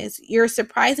kindness. Your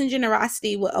surprising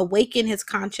generosity will awaken his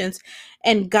conscience,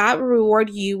 and God will reward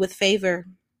you with favor.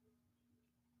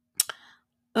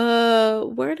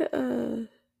 Because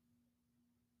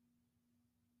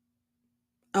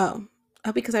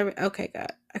I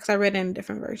read it in a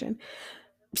different version.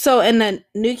 So in the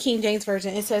New King James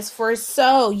Version, it says, for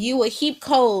so you will heap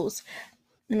coals.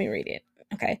 Let me read it.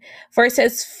 Okay. For it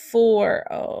says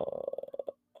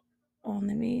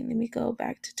let me go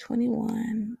back to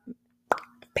 21.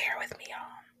 Bear with me, y'all.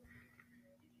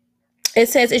 It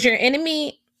says, if your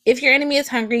enemy is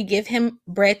hungry, give him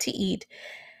bread to eat.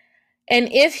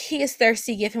 And if he is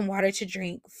thirsty, give him water to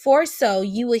drink. For so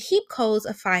you will heap coals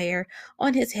of fire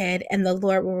on his head, and the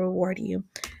Lord will reward you.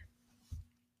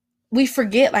 We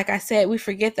forget, like I said,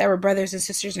 that we're brothers and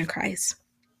sisters in Christ.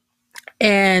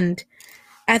 And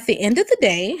at the end of the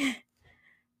day,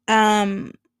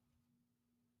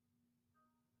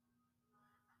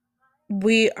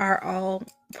 we are all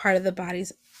part of the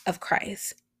bodies of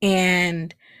Christ.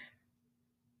 And,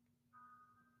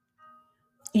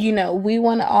 we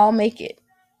want to all make it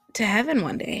to heaven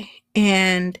one day.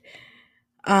 And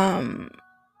I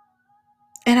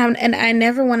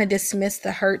never want to dismiss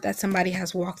the hurt that somebody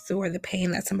has walked through or the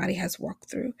pain that somebody has walked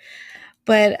through.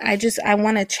 But I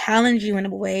want to challenge you in a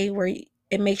way where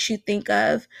it makes you think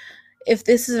of, if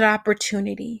this is an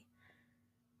opportunity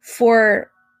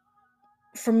for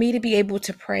me to be able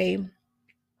to pray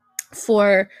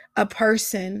for a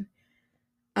person,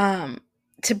 to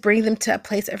bring them to a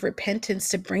place of repentance,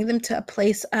 to bring them to a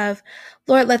place of,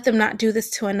 Lord, let them not do this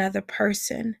to another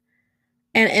person.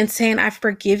 And saying, I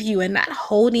forgive you, and not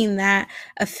holding that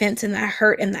offense and that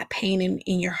hurt and that pain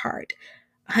in your heart.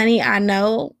 Honey, I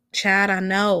know, Chad, I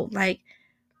know, like,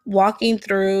 walking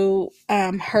through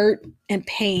hurt and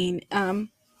pain,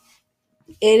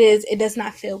 it does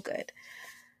not feel good.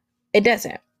 It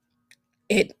doesn't.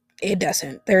 It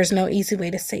doesn't. There's no easy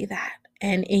way to say that.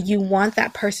 And you want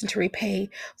that person to repay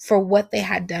for what they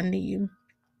had done to you.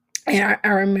 And I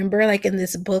remember, like, in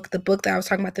this book, the book that I was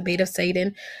talking about, The Bait of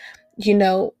Satan,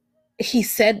 John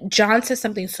said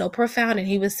something so profound, and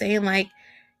he was saying, like,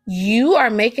 you are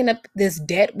making up this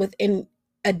debt within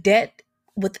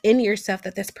yourself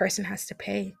that this person has to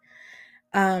pay.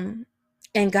 And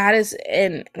like I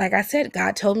said,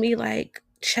 God told me, like,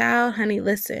 child, honey,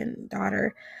 listen,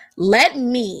 daughter, let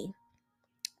me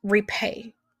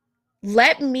repay.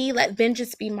 Let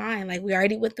vengeance be mine. Like, we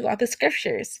already went through all the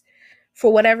scriptures.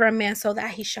 For whatever a man sow,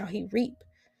 that he shall reap.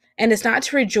 And it's not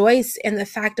to rejoice in the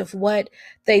fact of what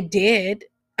they did.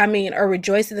 Or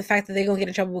rejoice in the fact that they're going to get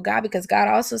in trouble with God, because God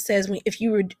also says, if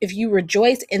you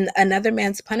rejoice in another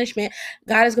man's punishment,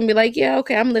 God is going to be like, yeah,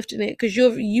 okay, I'm lifting it because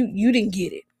you didn't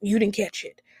get it. You didn't catch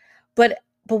it. But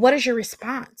what is your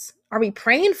response? Are we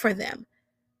praying for them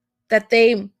that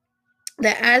it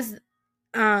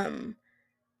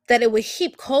would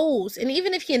heap coals? And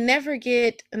even if you never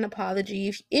get an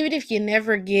apology, even if you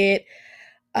never get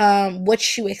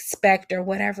what you expect or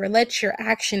whatever, let your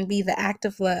action be the act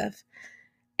of love.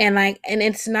 And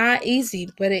it's not easy,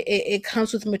 but it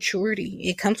comes with maturity.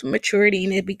 It comes with maturity,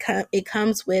 and it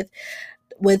comes with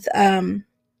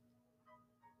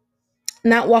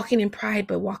not walking in pride,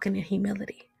 but walking in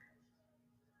humility.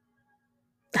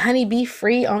 honey, be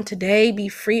free on today, be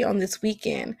free on this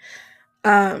weekend.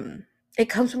 It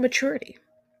comes from maturity.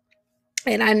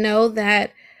 And I know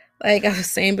that, like I was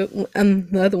saying, but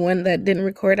the other one that didn't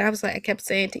record, I kept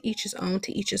saying, to each his own,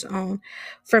 to each his own.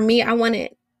 For me, I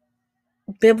wanted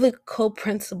biblical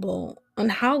principle on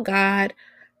how God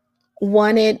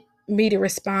wanted me to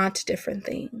respond to different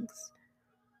things.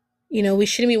 We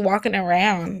shouldn't be walking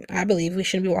around. I believe we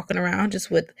shouldn't be walking around just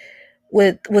with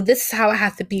this is how I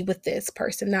have to be with this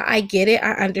person. Now I get it.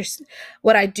 I understand.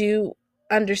 What I do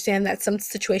understand that some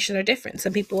situations are different.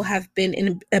 Some people have been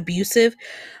in abusive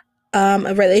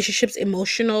relationships,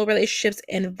 emotional relationships,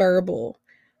 and verbal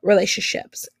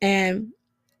relationships, and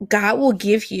God will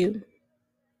give you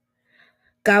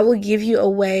a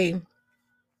way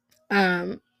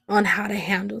on how to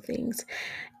handle things.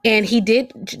 And he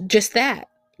did just that.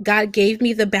 God gave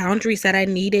me the boundaries that I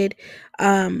needed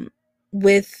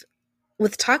with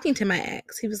talking to my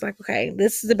ex. He was like, okay,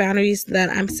 this is the boundaries that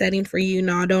I'm setting for you.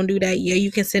 No, don't do that. Yeah,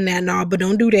 you can send that. No, but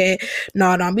don't do that.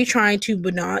 No, don't be trying to,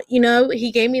 but not,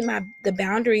 he gave me the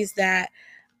boundaries that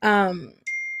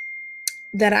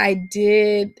that I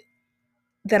did,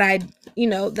 that I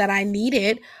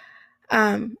needed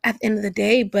at the end of the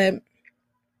day. But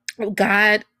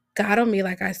God on me,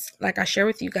 like I share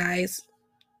with you guys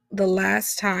the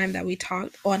last time that we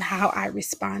talked, on how I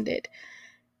responded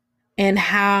and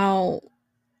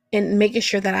making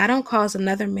sure that I don't cause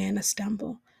another man to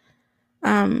stumble.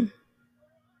 But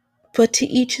to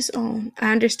each his own.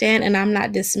 I understand, and I'm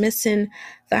not dismissing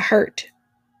the hurt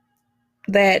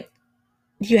that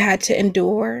you had to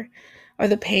endure or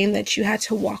the pain that you had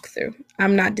to walk through.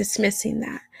 I'm not dismissing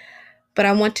that. But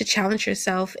I want to challenge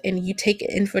yourself, and you take an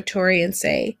inventory and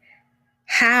say,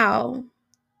 how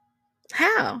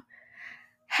have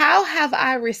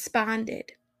I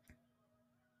responded?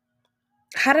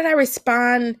 How did I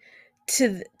respond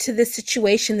to this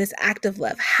situation, this act of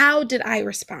love? How did I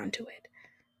respond to it?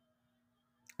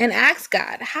 And ask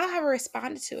God, how have I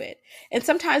responded to it? And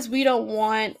sometimes we don't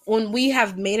want, when we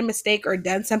have made a mistake or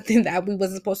done something that we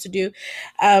wasn't supposed to do,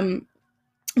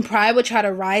 pride would try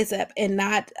to rise up and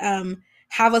not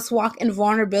have us walk in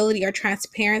vulnerability or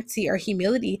transparency or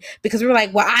humility, because we're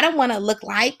like, well, I don't want to look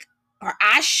like, or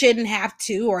I shouldn't have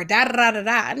to, or da da da da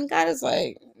da. And God is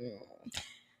like,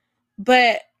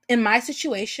 but in my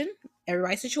situation,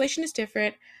 everybody's situation is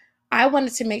different. I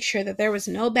wanted to make sure that there was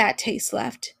no bad taste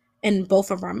left in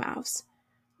both of our mouths.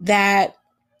 That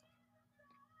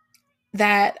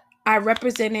I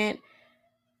represented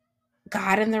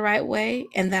God in the right way,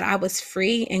 and that I was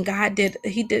free, and God did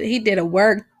a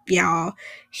work, y'all.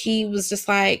 He was just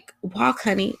like, walk,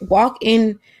 honey, walk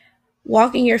in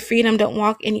your freedom. Don't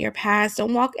walk in your past.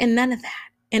 Don't walk in none of that.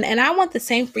 And I want the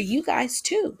same for you guys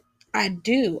too. I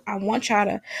do. I want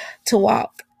y'all to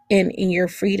walk in your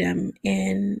freedom,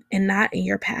 and not in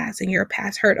your past,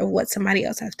 hurt of what somebody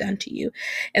else has done to you.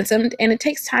 And it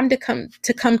takes time to come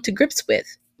to grips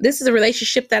with. This is a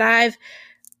relationship that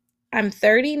I'm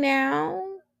 30 now.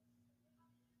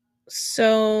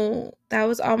 So that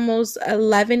was almost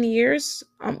 11 years.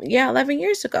 11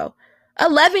 years ago.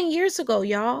 11 years ago,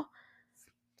 y'all.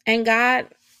 And God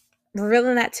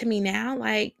revealing that to me now,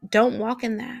 like, don't walk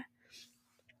in that.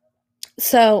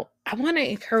 So I want to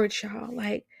encourage y'all,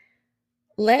 like,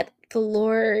 let the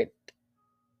Lord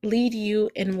lead you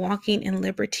in walking in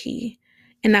liberty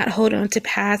and not hold on to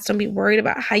past. Don't be worried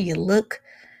about how you look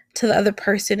to the other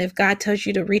person. If God tells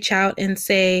you to reach out and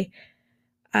say,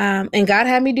 and God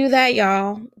had me do that,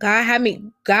 y'all. God had me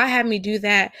do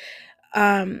that.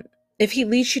 If he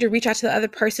leads you to reach out to the other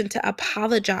person to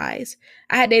apologize.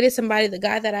 I had dated somebody, the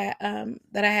guy that I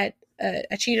had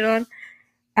I cheated on.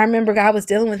 I remember God was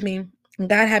dealing with me, and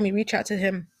God had me reach out to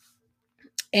him,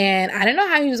 and I didn't know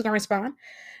how he was going to respond.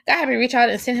 God had me reach out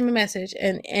and send him a message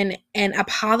and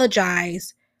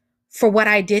apologize for what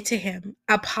I did to him.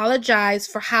 Apologize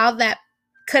for how that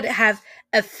could have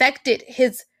affected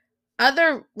his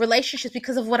other relationships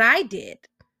because of what I did.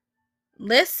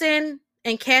 Listen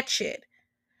and catch it.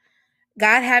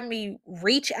 God had me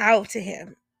reach out to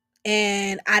him,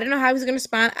 and I didn't know how he was going to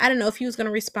respond. I didn't know if he was going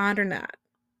to respond or not.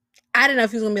 I didn't know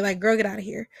if he was going to be like, girl, get out of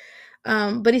here.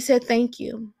 But he said, thank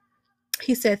you.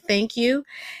 He said, thank you.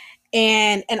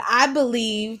 And I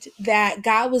believed that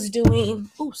God was doing,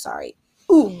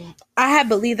 I had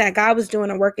believed that God was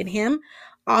doing a work in him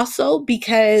also,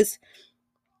 because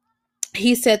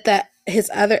he said that his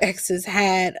other exes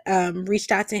had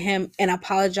reached out to him and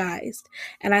apologized.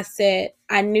 And I said,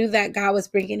 I knew that God was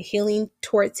bringing healing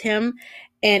towards him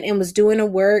and was doing a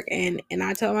work. And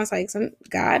I told him, I was like,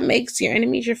 God makes your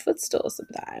enemies your footstool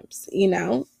sometimes,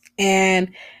 and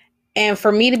And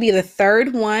for me to be the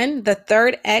third one, the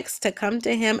third ex to come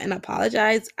to him and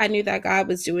apologize, I knew that God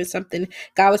was doing something.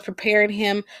 God was preparing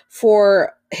him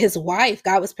for his wife.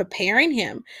 God was preparing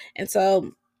him. And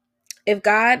so if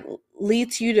God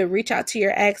leads you to reach out to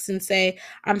your ex and say,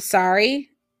 I'm sorry,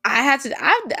 I've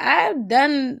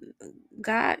done,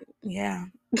 God, yeah.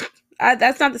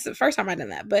 That's not the first time I've done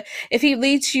that. But if he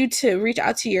leads you to reach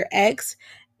out to your ex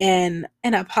and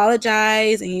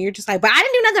apologize, and you're just like, but I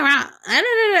didn't do nothing wrong,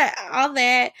 all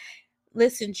that.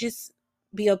 Listen, just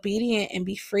be obedient and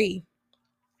be free.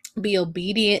 Be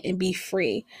obedient and be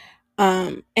free.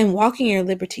 And walk in your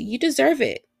liberty. You deserve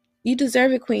it. You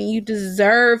deserve it, Queen. You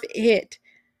deserve it.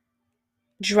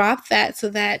 Drop that so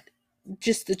that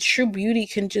just the true beauty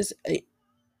can just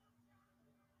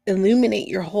illuminate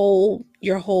your whole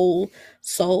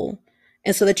soul,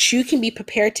 and so that you can be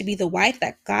prepared to be the wife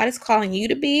that God is calling you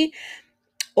to be,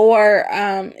 or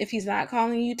if he's not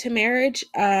calling you to marriage,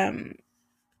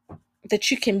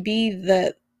 that you can be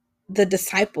the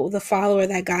disciple, the follower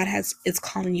that God is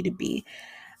calling you to be.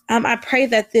 I pray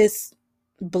that this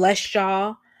blessed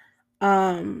y'all.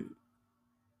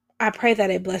 I pray that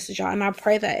it blesses y'all, and I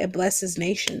pray that it blesses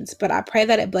nations, but I pray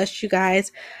that it blessed you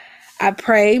guys. I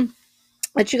pray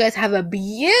that you guys have a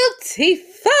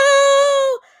beautiful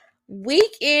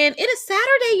weekend. It is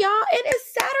Saturday, y'all. It is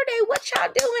Saturday. What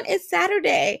y'all doing? It's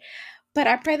Saturday. But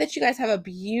I pray that you guys have a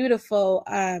beautiful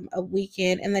a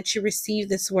weekend, and that you receive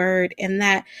this word, and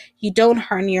that you don't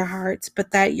harden your hearts, but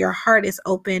that your heart is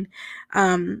open,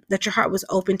 that your heart was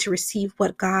open to receive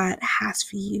what God has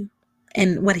for you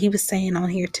and what he was saying on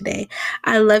here today.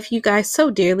 I love you guys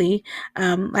so dearly.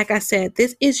 Like I said,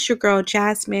 this is your girl,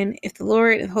 Jasmine. If the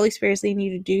Lord and the Holy Spirit is leading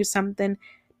you to do something,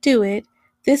 do it.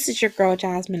 This is your girl,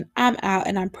 Jasmine. I'm out,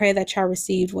 and I pray that y'all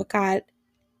received what God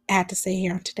had to say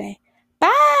here on today.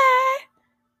 Bye.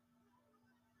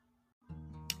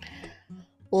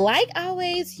 Like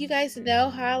always, you guys know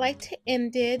how I like to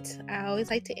end it. I always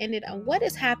like to end it on what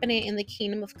is happening in the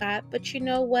kingdom of God. But you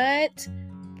know what?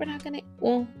 We're not going to,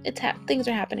 well, things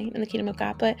are happening in the kingdom of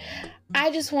God. But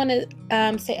I just want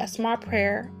to say a small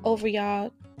prayer over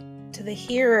y'all, to the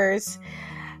hearers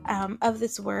of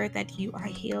this word, that you are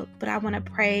healed. But I want to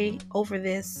pray over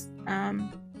this.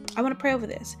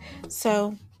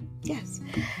 So, yes.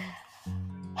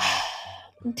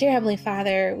 Dear Heavenly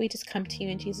Father, we just come to you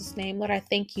in Jesus' name. Lord, I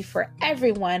thank you for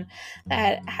everyone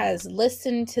that has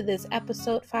listened to this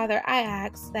episode. Father, I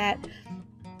ask that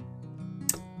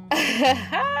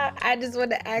I just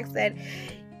want to ask that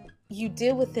you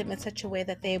deal with them in such a way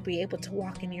that they'll be able to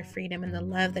walk in your freedom and the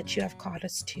love that you have called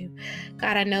us to.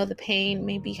 God, I know the pain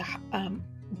may be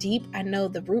deep. I know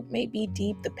the root may be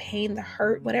deep, the pain, the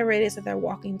hurt, whatever it is that they're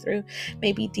walking through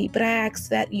may be deep. But I ask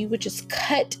that you would just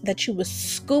that you would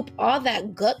scoop all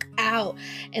that guck out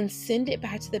and send it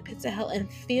back to the pits of hell, and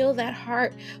fill that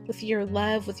heart with your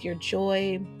love, with your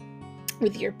joy,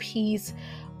 with your peace,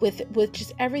 with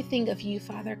just everything of you,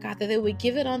 Father God, that they would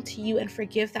give it unto you and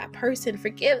forgive that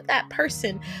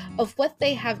person of what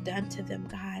they have done to them,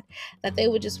 God, that they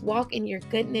would just walk in your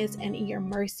goodness and in your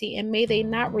mercy, and may they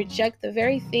not reject the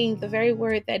very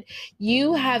word that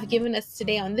you have given us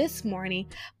today on this morning,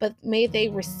 but may they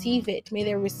receive it. May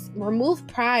they remove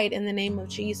pride in the name of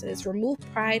Jesus, remove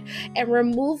pride and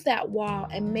remove that wall,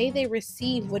 and may they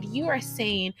receive what you are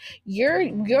saying,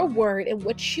 your word, and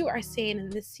what you are saying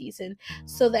in this season,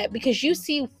 so that, because you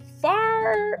see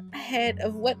far ahead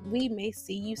of what we may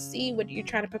see, you see what you're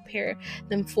trying to prepare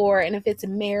them for. And if it's a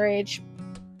marriage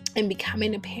and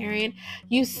becoming a parent,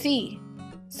 you see.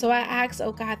 So I ask,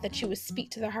 oh God, that you would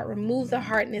speak to their heart, remove the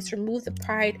hardness, remove the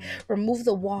pride, remove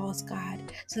the walls,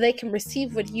 God, so they can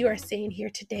receive what you are saying here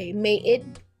today. May it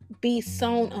be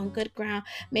sown on good ground.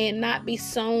 May it not be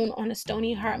sown on a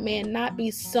stony heart. May it not be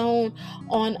sown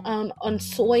on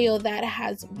soil that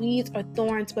has weeds or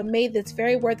thorns. But may this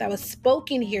very word that was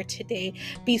spoken here today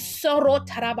be sown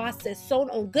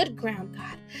on good ground,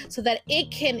 God, so that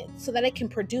it can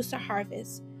produce a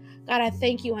harvest. God, I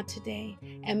thank you on today,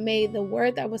 and may the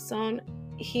word that was sown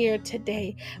here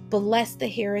today bless the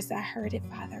hearers that heard it,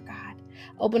 Father God.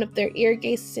 Open up their ear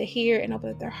gates to hear, and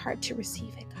open up their heart to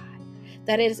receive it, God.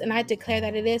 That is, and I declare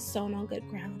that it is sown on good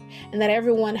ground, and that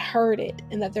everyone heard it,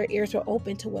 and that their ears were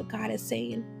open to what God is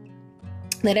saying.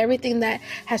 That everything that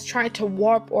has tried to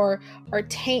warp or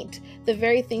taint the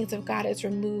very things of God is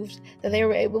removed, that they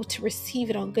were able to receive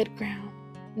it on good ground.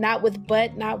 Not with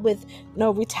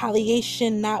no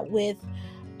retaliation, not with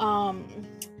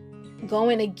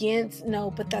going against,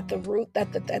 no, but that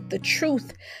the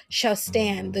truth shall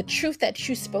stand. The truth that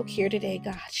you spoke here today,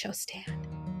 God, shall stand.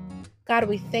 God,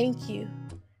 we thank you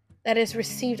that is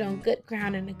received on good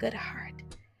ground and a good heart.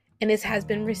 and this has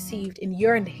been received in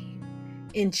your name.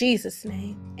 In Jesus'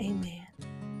 name, amen.